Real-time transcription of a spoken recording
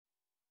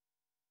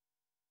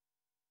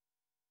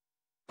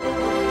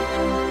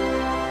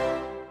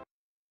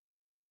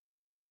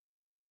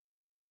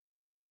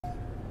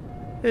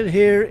And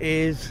here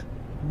is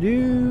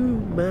New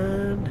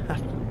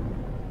Manhattan.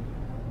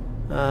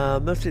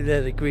 Mostly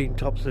they're the green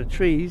tops of the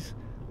trees,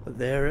 but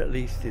there at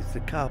least is the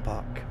car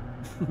park.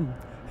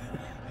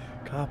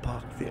 Car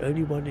park, the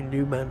only one in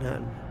New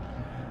Manhattan.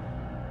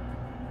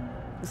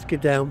 Let's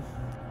get down.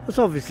 It's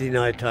obviously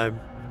night time.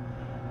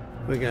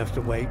 We're gonna have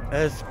to wait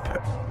as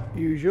per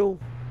usual.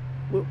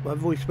 Whoop, my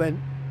voice went.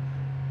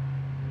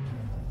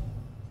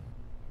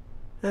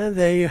 And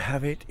there you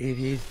have it. It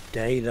is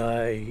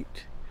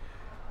daylight.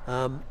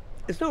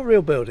 It's not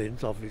real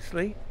buildings,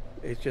 obviously.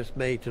 It's just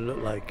made to look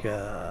like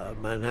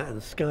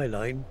Manhattan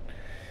skyline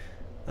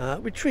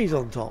with trees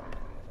on top,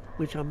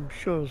 which I'm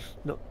sure is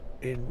not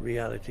in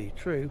reality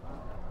true.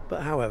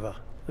 But however,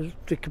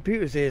 the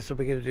computer's here, so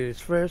we're going to do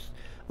this first.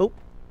 Oh,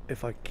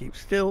 if I keep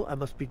still, I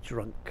must be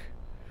drunk.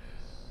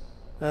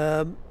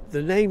 The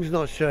name's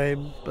not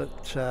showing,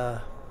 but yeah,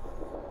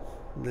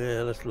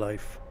 that's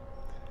life.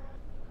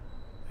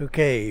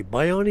 Okay,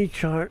 Bioni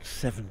Chart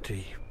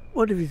 70.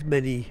 One of his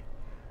many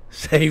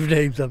save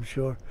names, I'm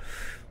sure.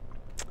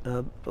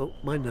 Oh,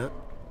 mind that.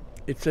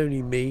 It's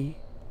only me.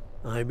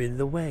 I'm in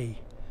the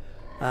way.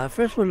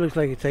 First one looks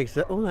like it takes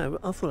that. Oh,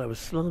 I thought I was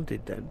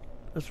slanted then.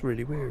 That's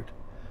really weird.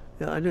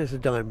 Yeah, I know it's a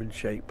diamond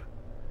shape,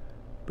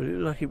 but it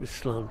looked like it was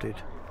slanted.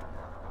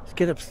 Let's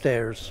get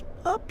upstairs.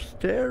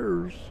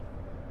 Upstairs.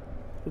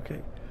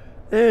 Okay.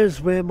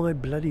 There's where my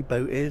bloody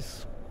boat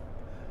is.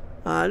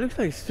 It looks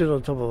like it's still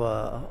on top of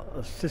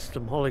a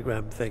system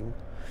hologram thing.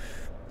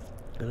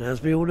 And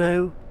as we all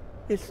know,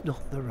 it's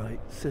not the right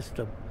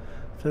system.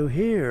 So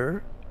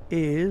here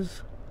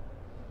is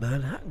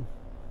Manhattan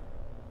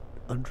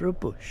under a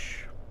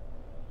bush.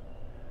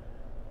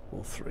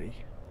 Or 3.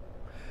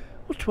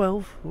 Or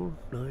 12. Or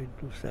 9.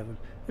 Or 7.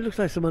 It looks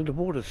like some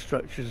underwater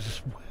structures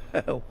as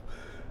well.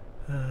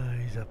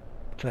 He's a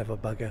clever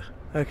bugger.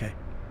 Okay.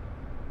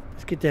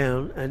 Let's get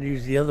down and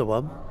use the other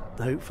one.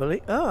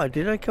 Hopefully. Oh,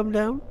 did I come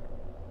down?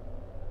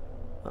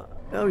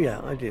 Oh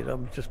yeah, I did.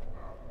 I'm just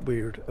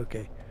weird.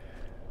 Okay.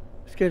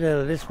 Let's go down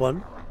to this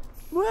one.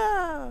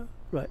 Wow!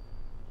 Right.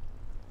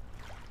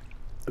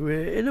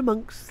 We're in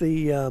amongst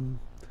the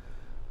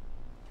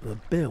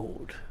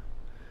build.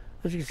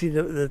 As you can see,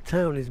 the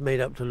town is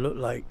made up to look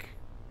like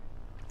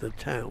the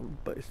town,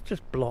 but it's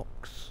just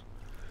blocks.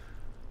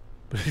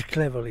 But it's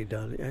cleverly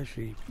done. It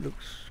actually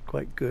looks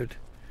quite good.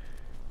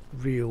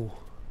 Real.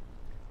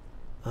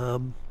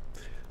 So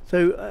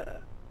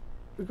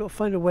we've got to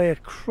find a way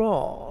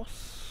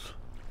across.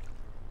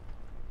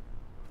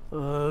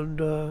 And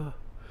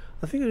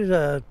I think there's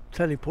a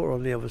teleporter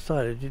on the other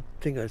side. I did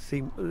think I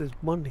seen there's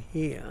one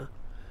here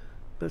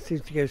that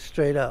seems to go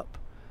straight up.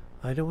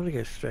 I don't want to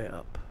go straight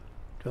up.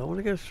 Do I want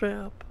to go straight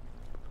up?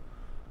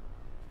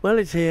 Well,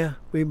 it's here.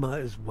 We might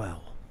as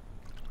well.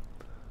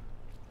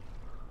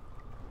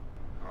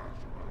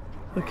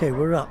 Okay,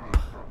 we're up.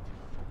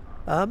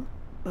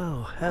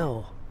 Oh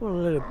hell. What a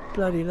load of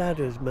bloody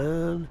ladders,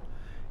 man.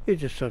 You're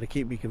just trying to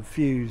keep me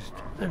confused.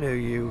 I know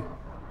you.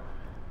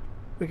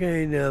 We're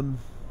going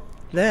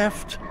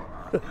left.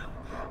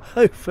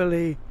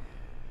 Hopefully.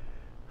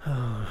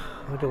 Oh,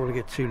 I don't want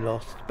to get too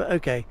lost. But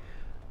okay.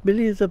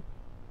 Millions of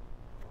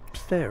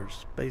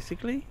stairs,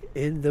 basically,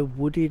 in the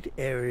wooded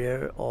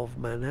area of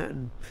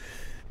Manhattan.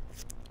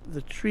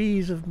 The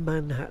trees of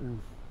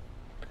Manhattan.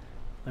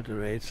 I don't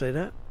know how you'd say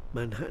that.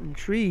 Manhattan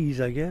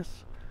trees, I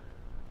guess.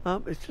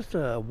 It's just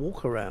a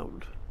walk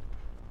around.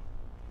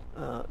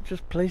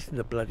 Just placing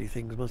the bloody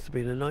things must have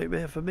been a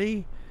nightmare for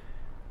me.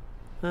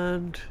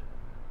 And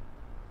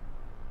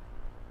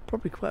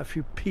probably quite a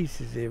few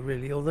pieces here,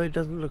 really, although it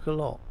doesn't look a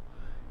lot.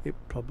 It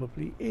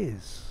probably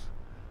is.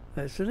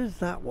 So there's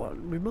that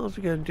one. We might as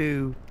well go and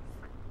do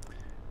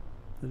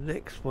the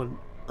next one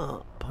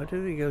up. I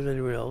don't think it goes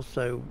anywhere else,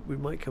 so we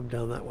might come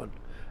down that one.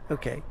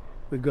 Okay,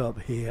 we go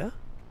up here.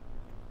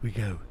 We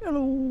go,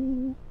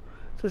 hello.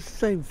 So it's the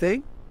same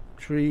thing.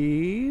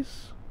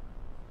 Trees.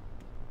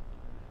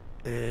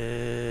 And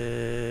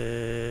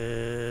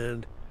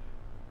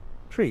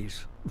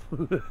trees.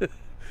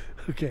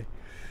 Okay.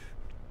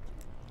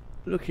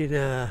 Looking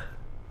I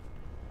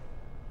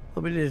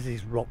mean, there's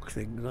these rock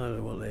things. I don't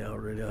know what they are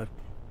really. I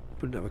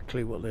wouldn't have a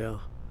clue what they are.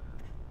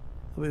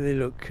 I mean, they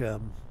look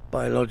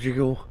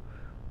biological,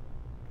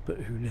 but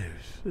who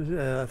knows?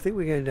 I think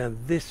we're going down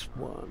this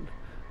one.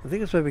 I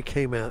think that's where we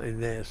came out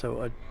in there,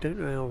 so I don't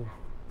know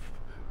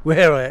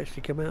where I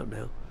actually come out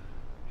now.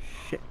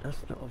 Shit,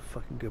 that's not a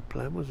fucking good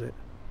plan, was it?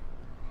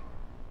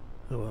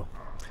 Oh well.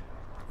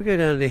 We go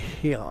down to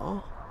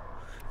here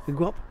and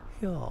go up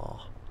here.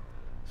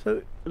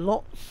 So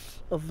lots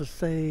of the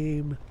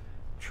same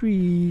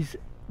trees,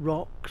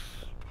 rocks,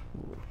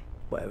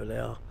 whatever they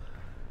are.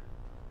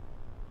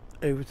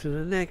 Over to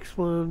the next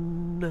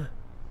one.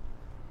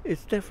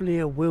 It's definitely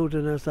a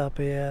wilderness up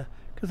here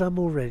because I'm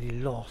already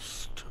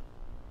lost.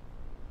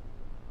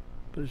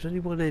 But there's only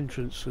one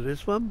entrance to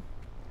this one.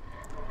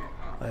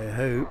 I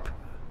hope.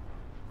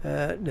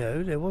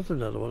 No, there was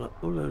another one.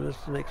 Oh no,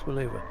 that's the next one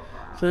over.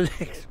 So the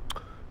next,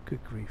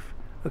 good grief.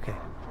 Okay,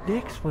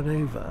 next one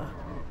over.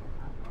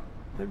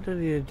 I haven't done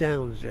any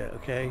downs yet.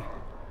 Okay.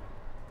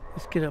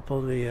 Let's get up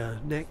on the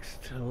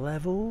next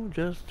level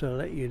just to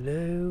let you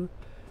know.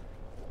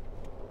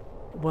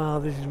 Wow,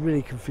 this is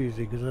really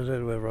confusing because I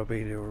don't know whether I've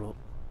been here or not.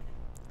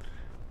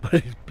 But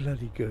it's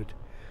bloody good.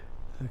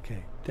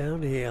 Okay,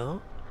 down here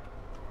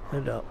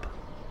and up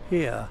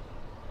here.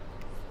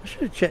 I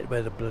should have checked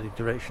where the bloody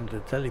direction to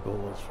the teleport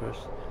was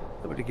first.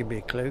 That would have given me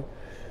a clue.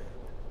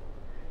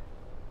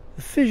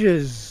 The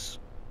fissures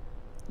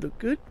look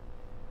good.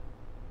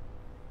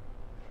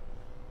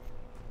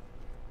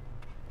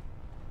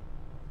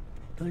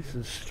 Nice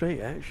and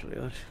straight actually.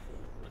 I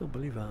can't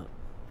believe that.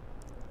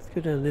 Let's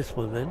go down this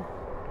one then.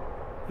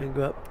 And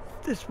go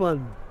up this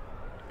one.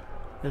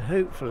 And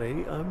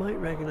hopefully I might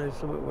recognise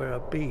somewhere where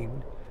I've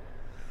been.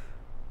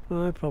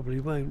 Well, I probably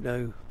won't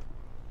though.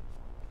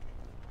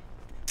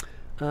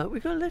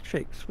 We've got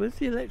electrics. Where's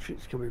the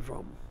electrics coming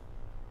from?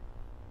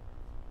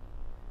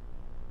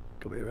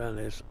 Could be around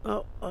this.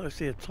 Oh, I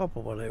see a top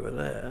of one over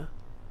there.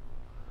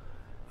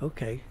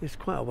 Okay, it's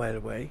quite a way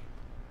away.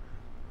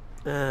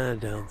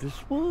 And down this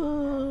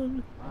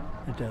one.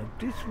 And down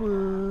this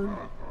one.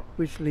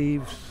 Which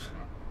leaves...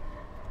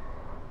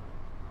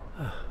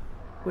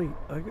 wait,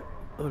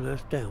 oh no,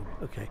 it's down.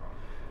 Okay.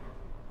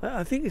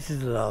 I think this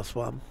is the last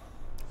one.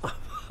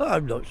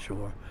 I'm not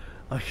sure.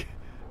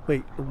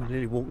 Wait, oh, I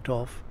nearly walked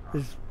off.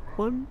 There's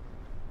 1,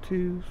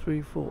 2,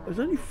 3, 4. There's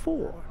only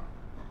 4.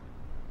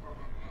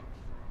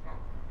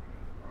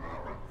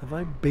 Have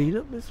I been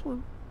up this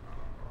one?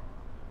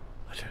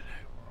 I don't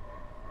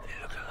know. They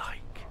look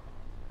alike.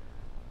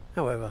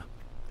 However,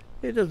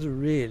 it doesn't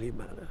really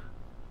matter.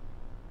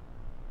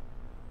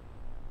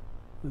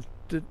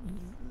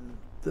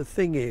 The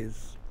thing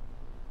is,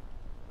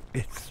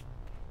 it's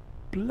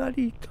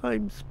bloody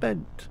time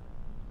spent.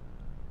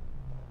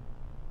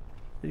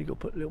 And you've got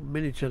to put little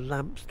miniature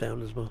lamps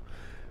down as well.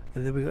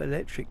 And then we've got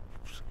electric.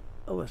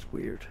 Oh, that's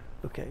weird.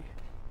 Okay.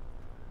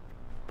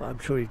 But I'm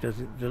sure he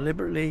does it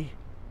deliberately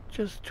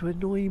just to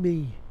annoy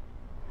me.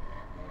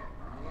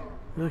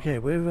 Okay,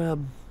 we're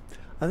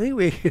I think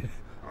we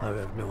I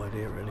have no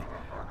idea really.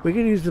 We're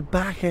going to use the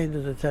back end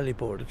of the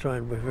teleport to try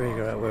and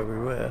figure out where we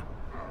were.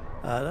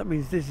 That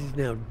means this is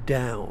now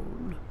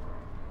down,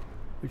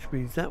 which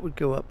means that would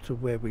go up to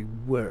where we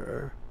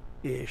were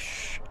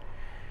ish.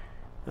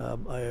 I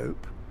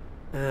hope.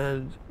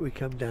 And we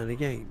come down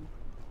again.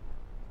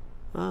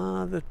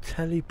 The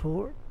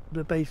teleport,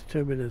 the base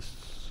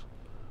terminus.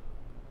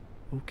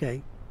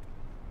 Okay.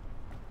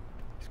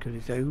 It's got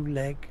its own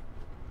leg.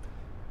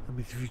 I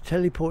mean, if you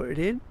teleport it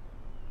in,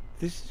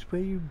 this is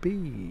where you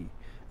be.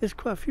 There's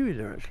quite a few in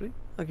there actually.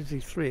 I can see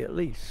 3 at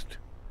least.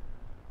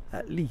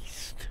 At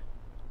least.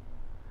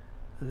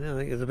 And then I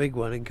think there's a big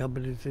one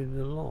encompassing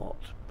a lot,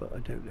 but I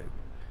don't know.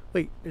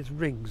 Wait, there's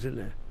rings in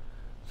there.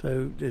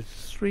 So there's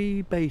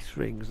 3 base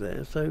rings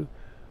there, so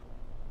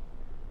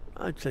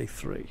I'd say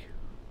 3.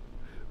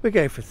 We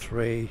go for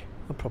 3.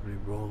 I'm probably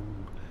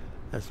wrong,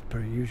 as per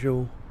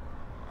usual.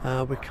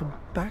 We come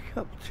back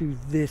up to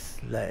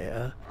this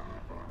layer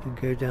and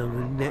go down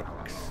the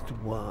next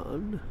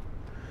one.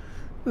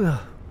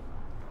 Ugh.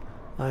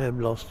 I am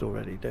lost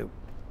already. Don't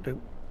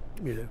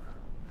you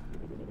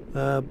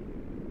know.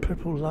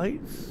 Purple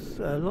lights.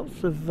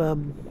 Lots of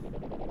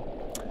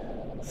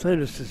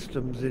solar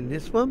systems in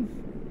this one.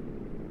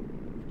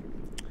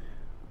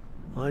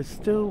 I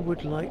still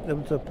would like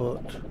them to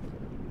put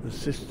the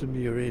system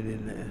you're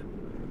in there.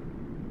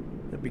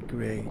 That'd be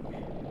great.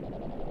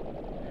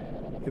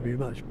 It'd be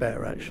much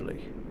better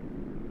actually.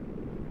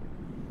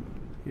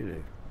 You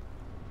know.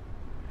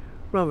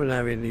 Rather than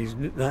having these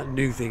that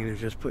new thing they've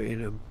just put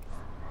in them.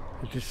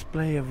 A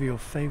display of your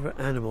favourite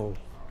animal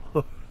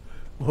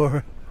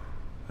or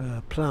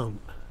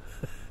plant.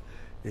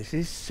 This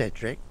is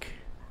Cedric.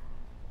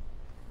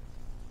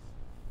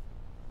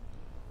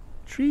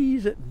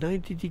 Trees at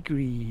 90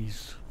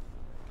 degrees.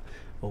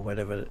 Or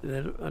whatever. I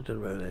don't know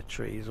whether they're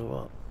trees or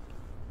what.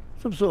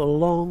 Some sort of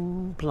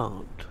long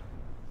plant.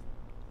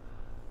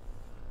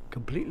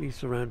 Completely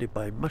surrounded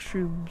by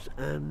mushrooms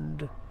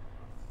and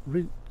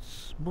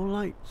roots. More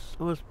lights.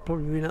 Oh, it's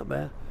probably been up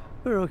there.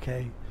 We're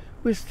okay.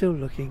 We're still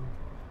looking.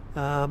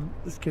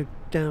 Let's go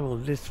down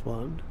on this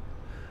one.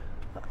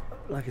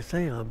 Like I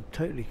say, I'm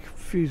totally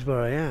confused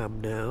where I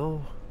am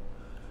now.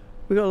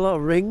 We've got a lot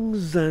of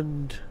rings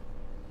and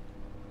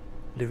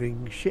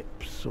living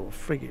ships or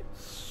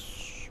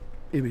frigates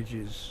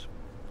images.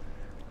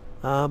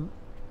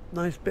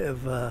 Nice bit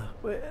of are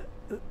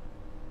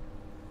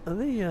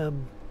they oh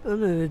no,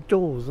 they're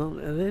doors, aren't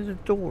they? Are they the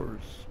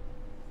doors?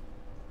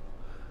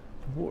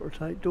 The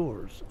watertight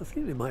doors? I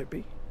think they might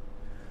be.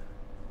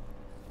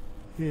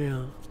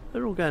 Yeah,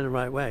 they're all going the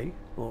right way,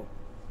 or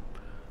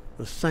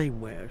the same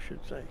way I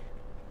should say.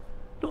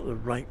 Not the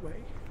right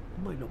way.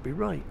 It might not be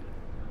right.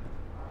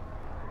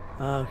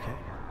 Okay,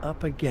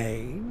 up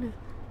again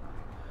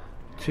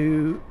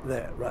to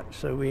there. Right,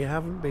 so we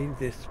haven't been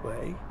this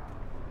way.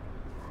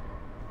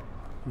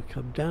 We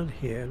come down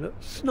here. Look,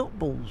 snot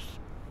balls.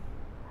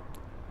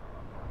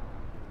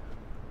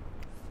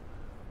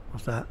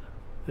 What's that?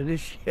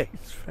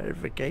 Initiates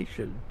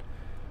verification.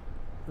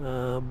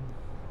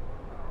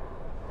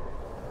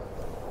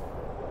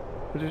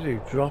 What did it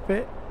do? Drop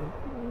it?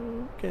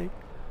 Okay.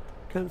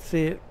 Can't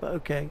see it, but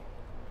okay.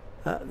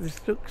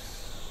 This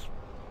looks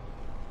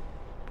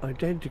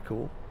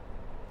identical.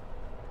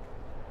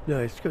 No,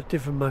 it's got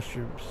different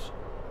mushrooms.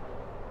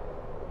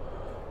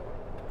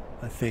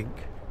 I think.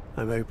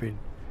 I'm hoping.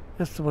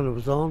 That's the one that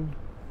was on.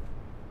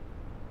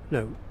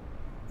 No.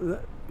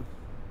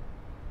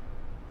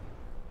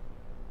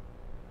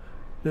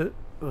 No,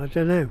 I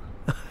don't know.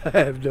 I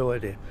have no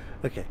idea.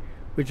 Okay,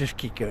 we'll just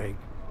keep going.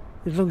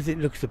 As long as it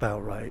looks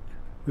about right.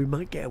 We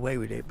might get away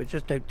with it, but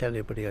just don't tell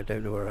anybody I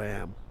don't know where I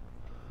am.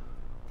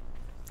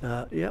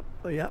 Yep.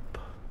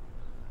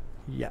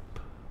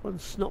 One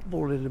snot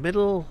ball in the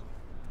middle.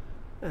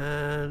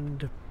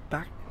 And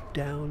back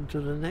down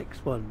to the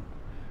next one.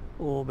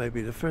 Or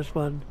maybe the first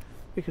one,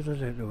 because I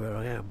don't know where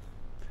I am.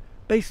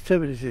 Base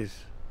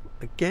terminus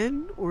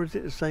again, or is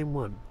it the same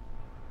one?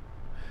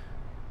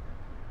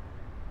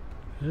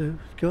 So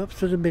go up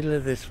to the middle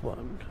of this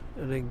one,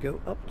 and then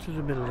go up to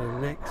the middle of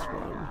the next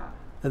one.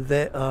 And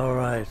there,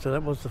 alright, so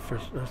that was the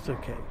first, that's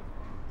okay.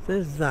 So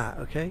there's that,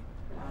 okay?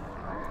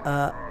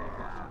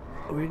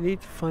 We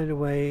need to find a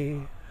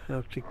way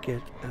how to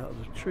get out of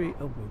the tree.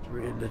 Oh,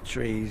 we're in the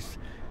trees.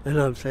 And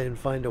I'm saying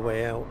find a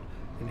way out,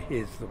 and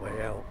here's the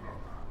way out.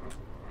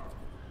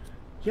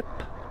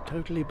 Yep,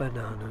 totally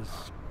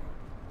bananas.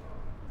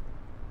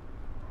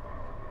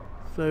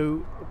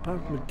 So,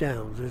 apart from the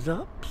downs, there's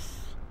ups,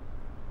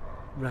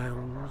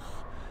 rounds.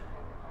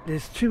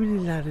 There's too many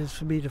ladders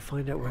for me to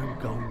find out where I'm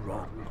going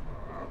wrong.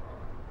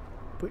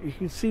 But you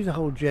can see the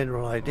whole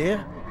general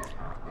idea.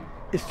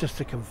 It's just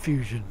a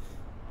confusion.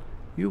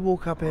 You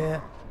walk up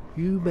here,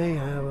 you may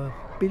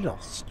be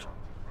lost.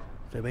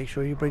 So make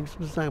sure you bring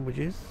some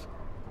sandwiches.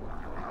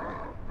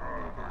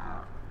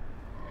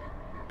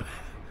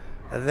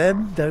 And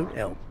them don't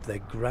help. They're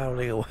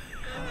growling away.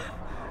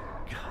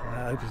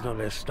 I hope it's not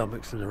their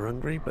stomachs and they're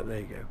hungry, but there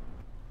you go.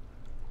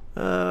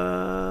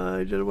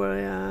 I don't know where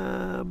I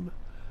am.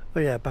 Oh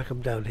yeah, back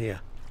them down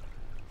here.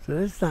 So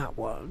there's that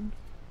one.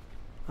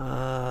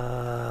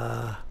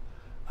 I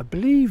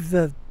believe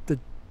the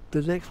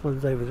next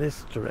one's over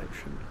this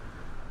direction.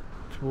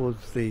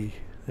 Towards the...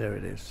 there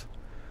it is.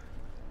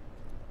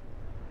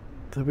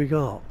 So we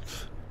got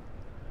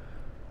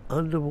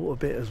underwater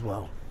bit as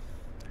well.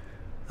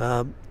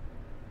 The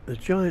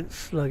giant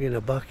slug in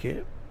a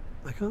bucket.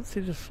 I can't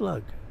see the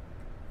slug.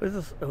 Where's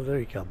the... oh, there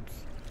he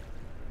comes.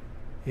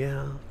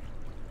 Yeah.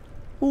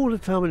 All the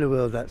time in the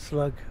world, that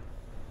slug.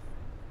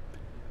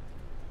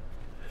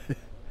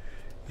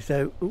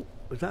 So, ooh,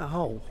 was that a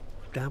hole?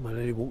 Damn, I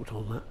nearly walked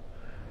on that.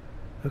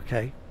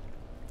 Okay.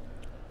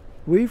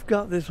 We've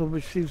got this one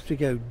which seems to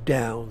go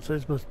down, so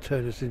this must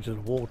turn us into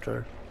the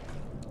water.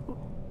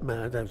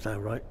 Man, that don't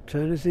sound right.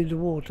 Turn us into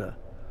water.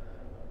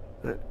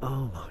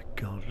 Oh my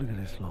god, look at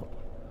this lot.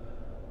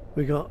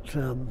 We got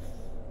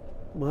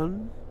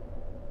 1,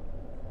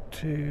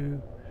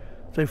 2,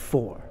 so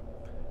 4.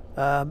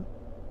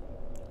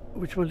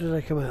 Which one did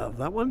I come out of?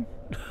 That one?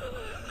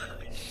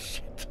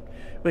 Shit.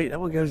 Wait, that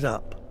one goes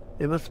up.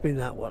 It must have been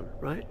that one,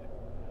 right?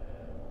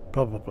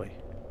 Probably.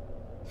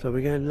 So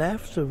we're going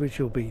left, so which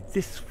will be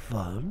this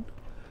one,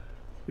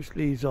 which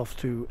leads off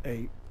to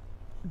a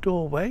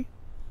doorway.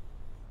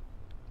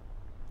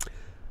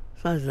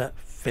 Size of that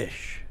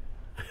fish.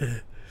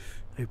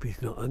 Hope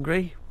he's not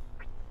hungry.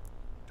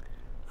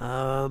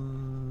 I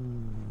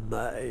don't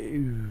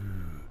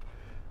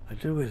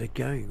know where they're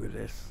going with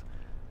this.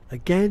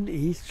 Again,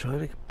 he's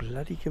trying to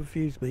bloody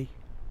confuse me.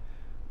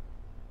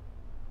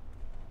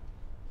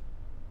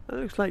 That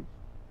looks like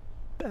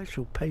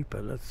actual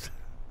paper. That's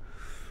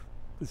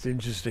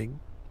interesting.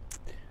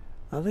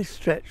 Are they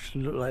stretched to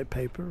look like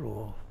paper,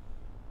 or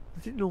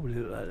does it normally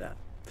look like that?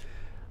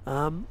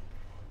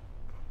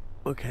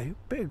 Okay,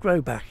 bit of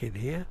grow back in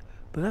here,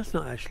 but that's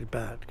not actually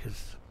bad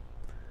because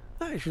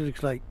that actually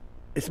looks like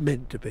it's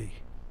meant to be.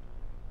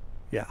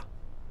 Yeah.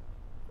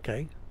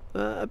 Okay.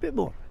 A bit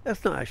more.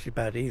 That's not actually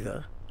bad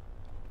either.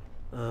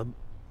 And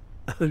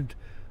to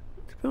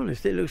be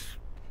honest, it looks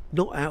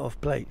not out of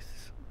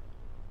place.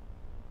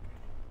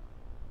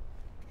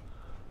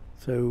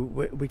 So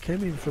we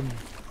came in from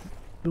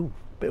a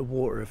bit of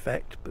water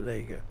effect, but there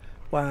you go.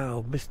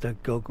 Wow, Mr.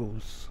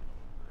 Goggles.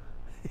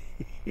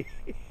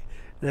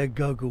 The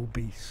goggle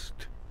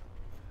beast.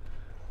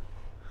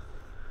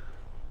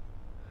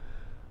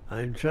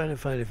 I'm trying to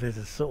find if there's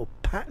a sort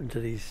of pattern to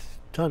these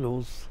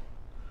tunnels.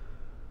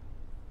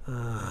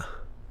 And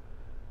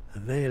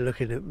they're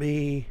looking at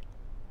me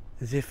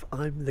as if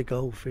I'm the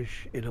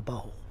goldfish in a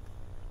bowl.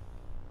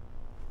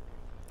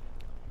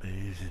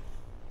 Amazing.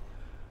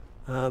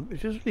 It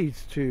just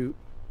leads to...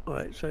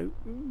 Alright, so...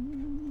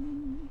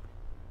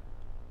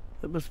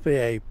 that must be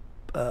a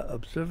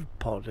observer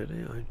pod in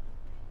it.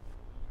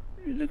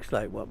 It looks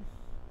like one.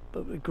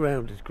 But the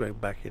ground is growing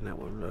back in that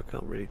one. I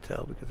can't really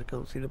tell because I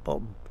can't see the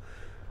bottom.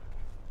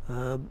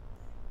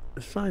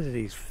 The size of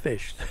these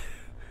fish,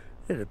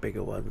 they're the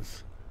bigger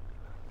ones.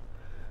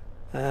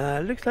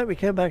 Looks like we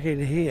came back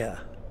in here.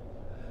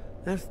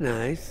 That's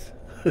nice.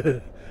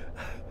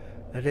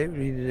 I don't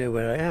really know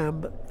where I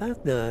am, but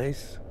that's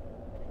nice.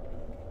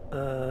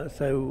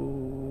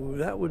 So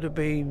that would have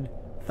been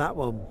that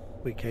one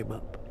we came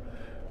up.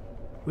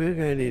 We're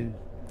going in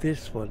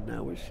this one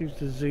now, which seems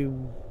to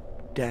zoom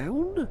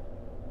down.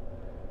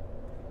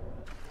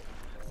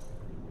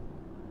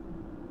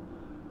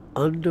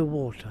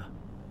 Underwater.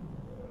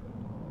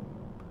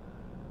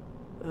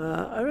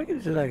 I reckon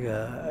it's like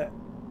it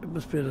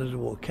must be an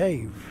underwater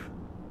cave.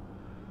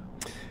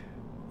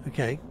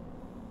 Okay.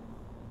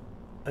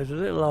 There's a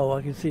little hole,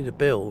 I can see the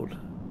build.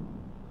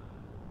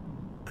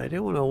 I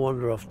don't want to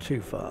wander off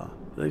too far.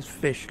 Those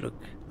fish look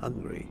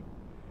hungry.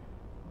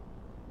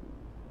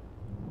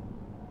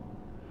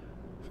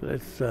 So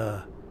let's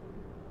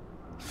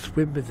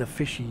swim with the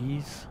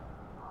fishies.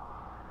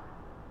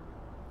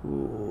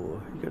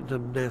 Ooh, you got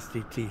some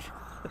nasty teeth.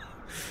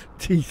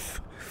 Teeth.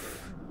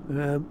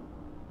 Oh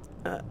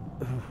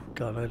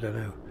God, I don't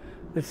know.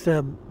 Let's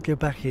go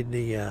back in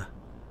the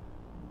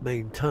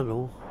main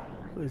tunnel.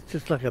 It's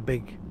just like a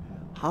big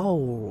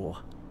hole.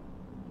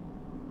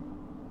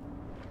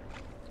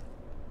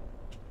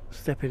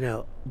 Stepping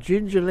out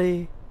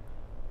gingerly,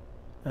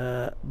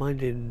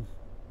 minding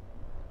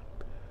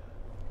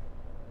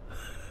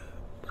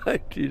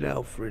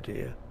Alfred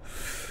here.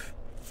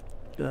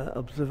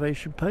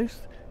 Observation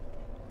post.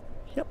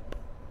 Yep,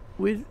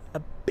 with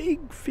a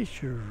big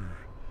fisher.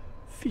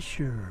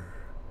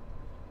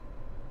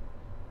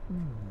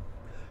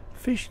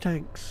 Fish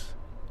tanks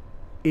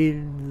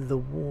in the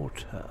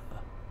water.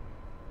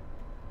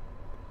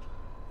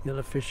 The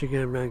other fish are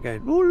going around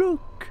going, oh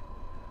look,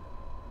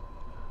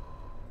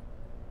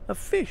 a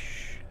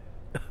fish.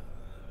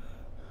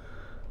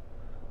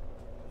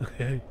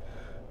 Okay.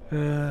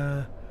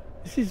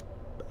 This is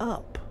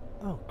up.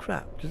 Oh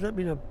crap, does that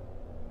mean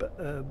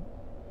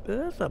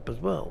that's up as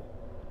well?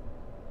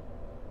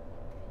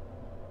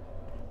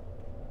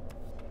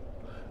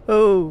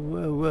 Oh,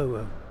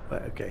 whoa.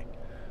 Right, okay.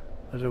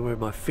 I don't know where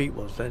my feet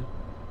was then.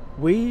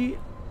 We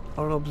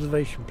are an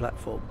observation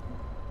platform.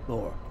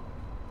 Or,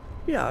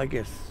 yeah, I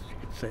guess you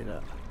could say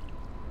that.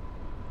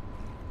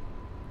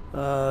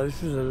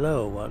 This is a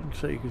lower one,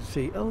 so you can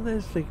see. Oh,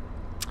 there's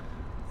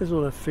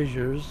all the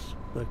fissures,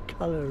 the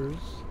colours,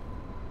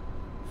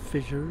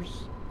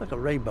 fissures, like a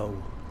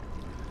rainbow.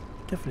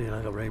 Definitely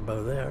like a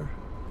rainbow there.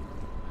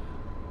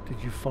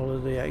 Did you follow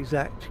the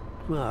exact?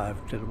 Well, I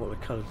don't know what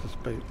the colours are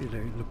supposed,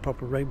 the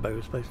proper rainbow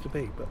is supposed to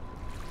be, but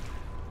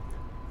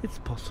it's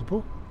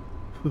possible.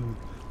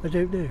 I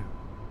don't know,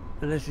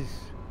 unless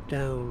it's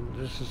down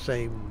just the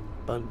same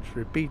bunch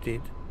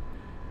repeated.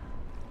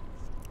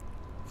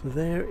 So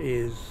there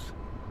is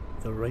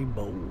the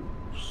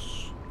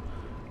rainbows.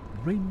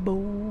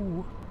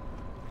 Rainbow.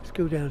 Let's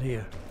go down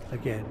here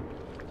again.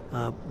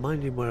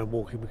 Minding where I'm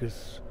walking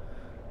because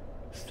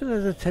it still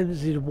has a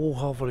tendency to walk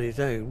off on its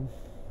own.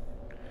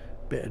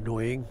 Bit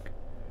annoying.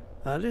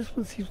 This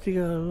one seems to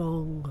go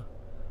along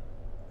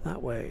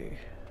that way.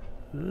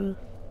 So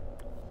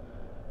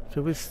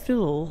we're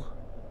still.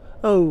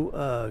 Oh,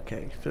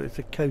 okay. So it's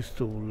a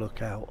coastal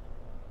lookout.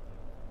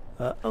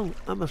 Oh,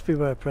 that must be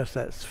where I press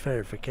that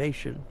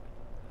verification.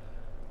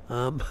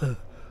 Although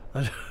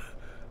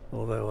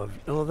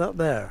that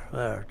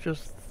there,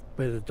 just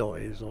where the dot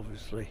is,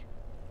 obviously.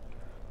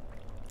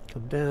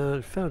 Come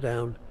down, fell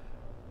down,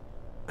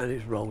 and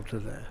it's rolled to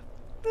there.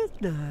 That's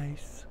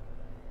nice.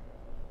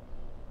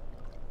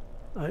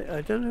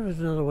 I don't know if there's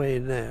another way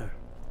in there.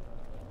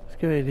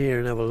 Let's go in here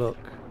and have a look.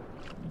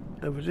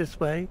 Over this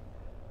way.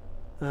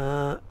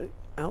 Out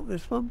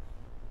this one,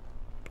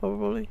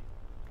 probably.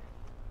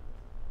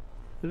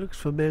 It looks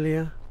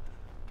familiar,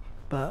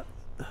 but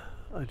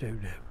I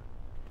don't know.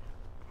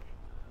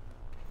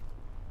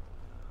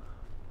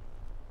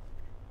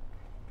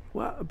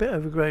 Well, a bit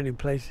overgrown in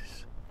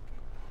places,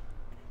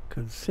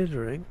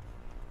 considering.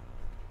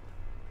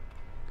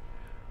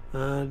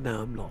 Now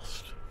I'm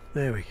lost.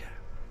 There we go.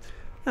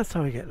 That's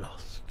how I get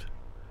lost.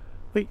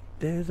 Wait,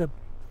 there's a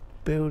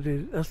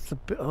building. That's the.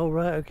 Oh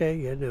right, okay.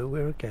 Yeah, no,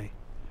 we're okay.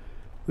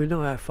 We're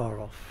not that far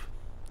off.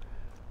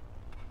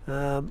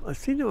 I've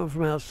seen that one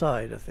from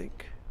outside, I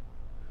think.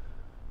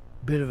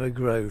 Bit of a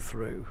grow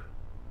through.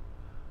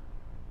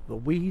 The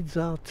weeds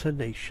are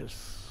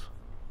tenacious.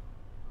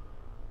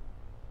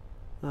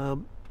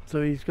 So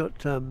he's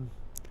got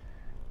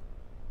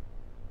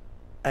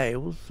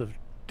ales of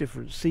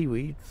different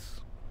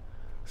seaweeds.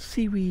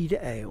 Seaweed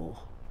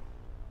ale.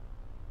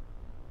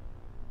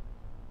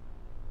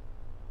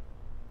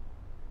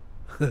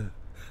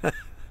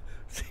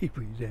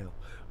 Seaweed ale.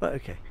 Right,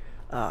 okay.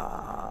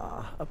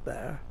 Up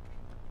there.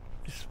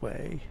 This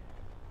way.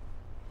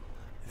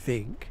 I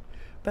think.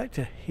 Back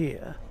to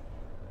here.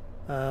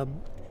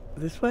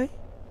 This way?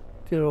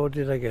 Or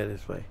did I go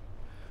this way?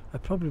 I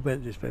probably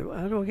went this way.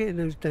 How do I get in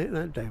those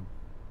that down?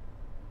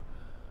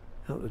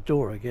 Out the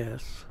door, I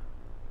guess.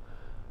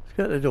 Let's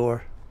go out the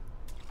door.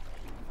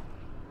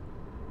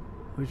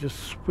 We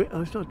just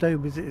oh, it's not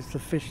dome, is it? It's the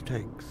fish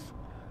tanks.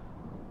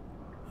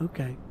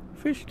 Okay.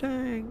 Fish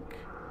tank.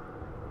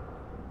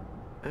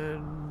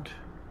 And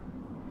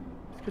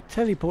it's got a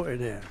teleport in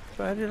there.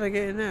 So how did I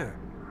get in there?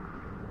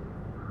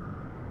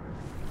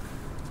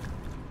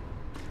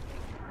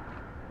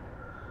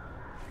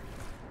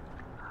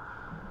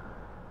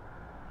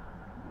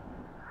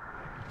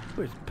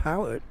 But it's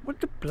powered. What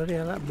the bloody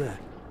hell happened there?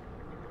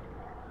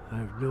 I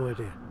have no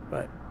idea.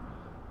 Right.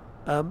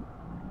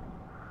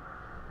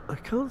 I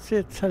can't see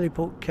a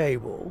teleport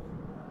cable.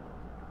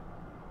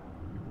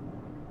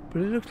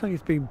 But it looks like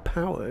it's being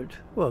powered.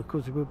 Well, of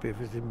course it would be if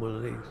it's in one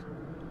of these.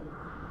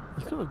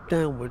 It's got a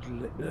downward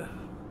lit there.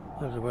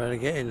 I don't know where to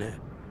get in there.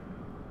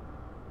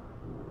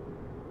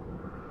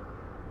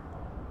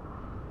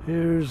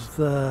 Here's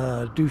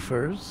the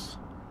doofers.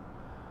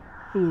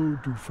 Hello,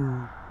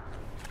 doofer.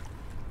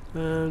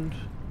 And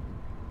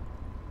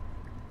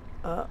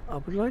I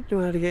would like to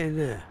know how to get in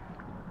there.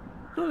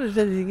 Not that there's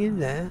anything in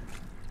there,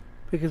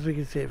 because we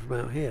can see it from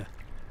out here.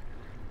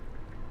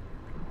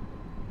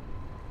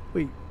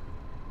 Wait,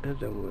 how's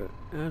that work?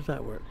 How's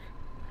that work?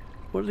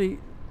 What are these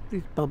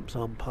bumps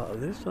aren't part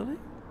of this, are they?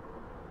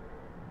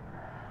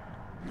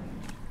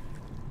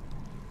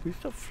 We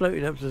stop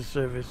floating up to the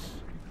surface,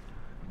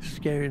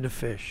 scaring the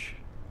fish.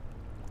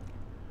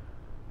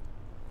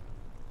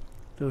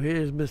 So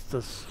here's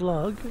Mr.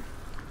 Slug,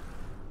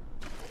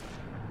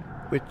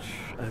 which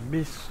I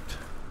missed.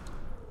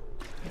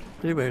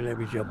 Anyway, let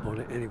me jump on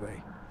it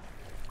anyway.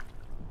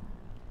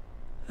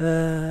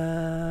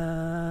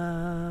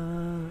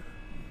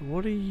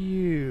 What are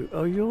you?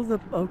 Oh, you're the...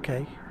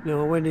 Okay.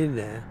 No, I went in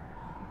there.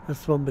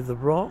 That's the one with the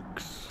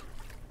rocks.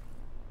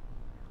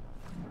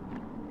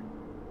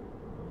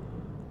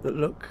 That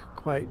look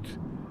quite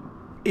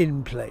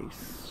in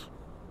place.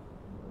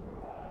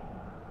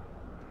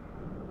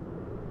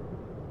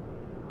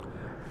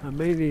 I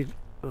may need...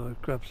 Oh,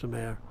 grab some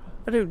air.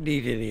 I don't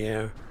need any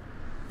air.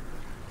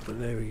 But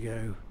there we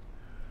go.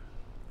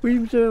 We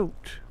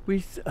don't.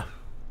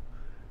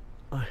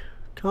 I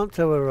can't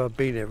tell whether I've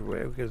been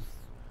everywhere because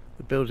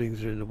the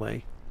buildings are in the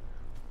way.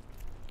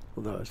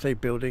 Although I say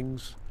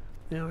buildings,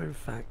 they are in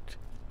fact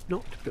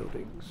not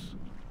buildings.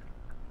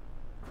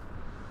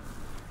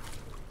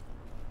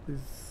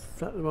 Is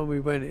that the one we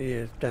went in?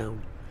 Yes,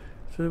 down.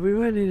 So we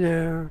went in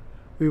there,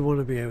 we want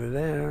to be over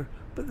there,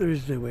 but there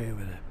is no way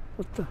over there.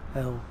 What the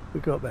hell? We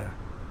got there.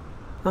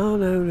 Oh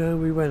no,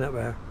 we went up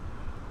there.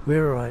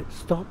 We're alright,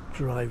 stop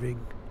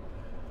driving.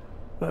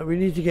 But we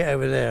need to get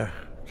over there.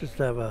 Just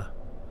have a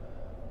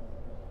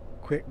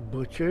quick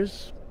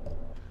butcher's.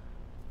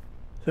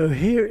 So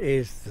here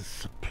is the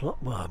supply.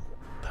 Well, I'm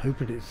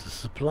hoping it's the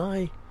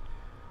supply.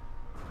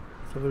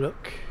 Let's have a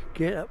look.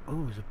 Get up.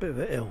 Oh, it's a bit of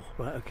a hill.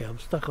 Right, okay, I'm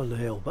stuck on the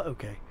hill, but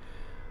okay.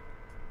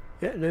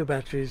 Yeah, no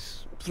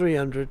batteries.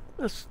 300.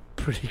 That's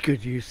pretty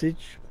good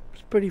usage.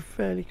 It's pretty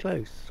fairly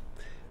close.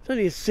 It's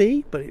only a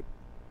C, but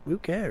who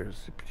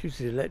cares? It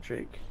produces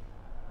electric.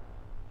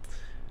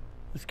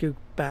 Let's go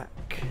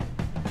back.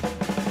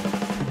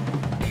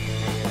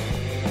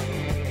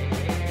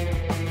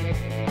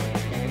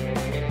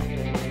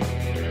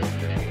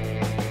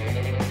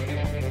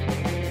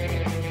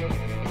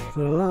 So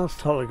the last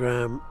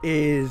hologram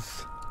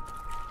is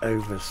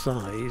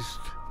oversized,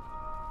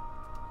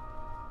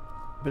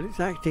 but it's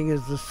acting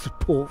as the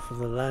support for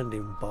the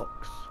landing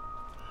box,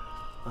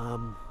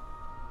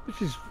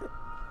 which is,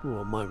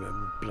 well, my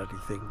own bloody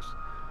things.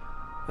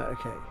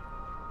 Okay,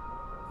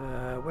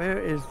 where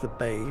is the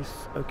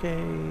base? Okay,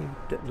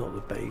 not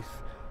the base.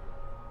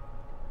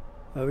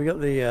 We got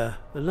the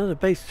another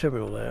base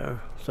terminal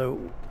there. So,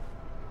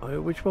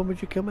 which one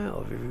would you come out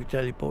of if you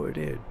teleported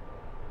in?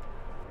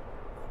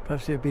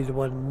 Perhaps it would be the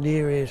one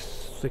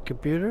nearest the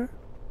computer?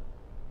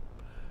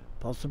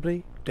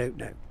 Possibly? Don't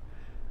know.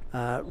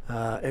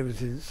 Ever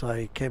since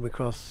I came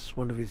across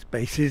one of his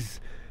bases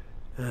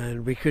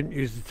and we couldn't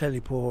use the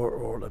teleport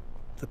or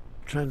the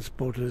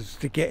transporters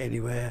to get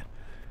anywhere.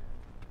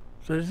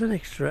 So there's an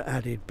extra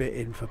added bit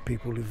in for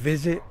people who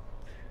visit.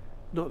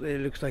 Not that it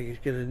looks like he's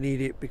going to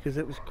need it because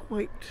it was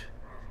quite...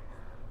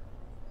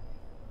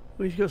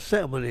 Well, he's got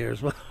settlement here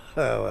as well.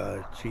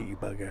 Oh, cheeky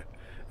bugger.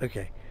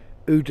 Okay.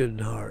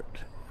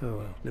 Udenhart. Oh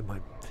well, never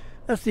mind.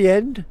 That's the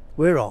end.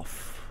 We're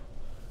off.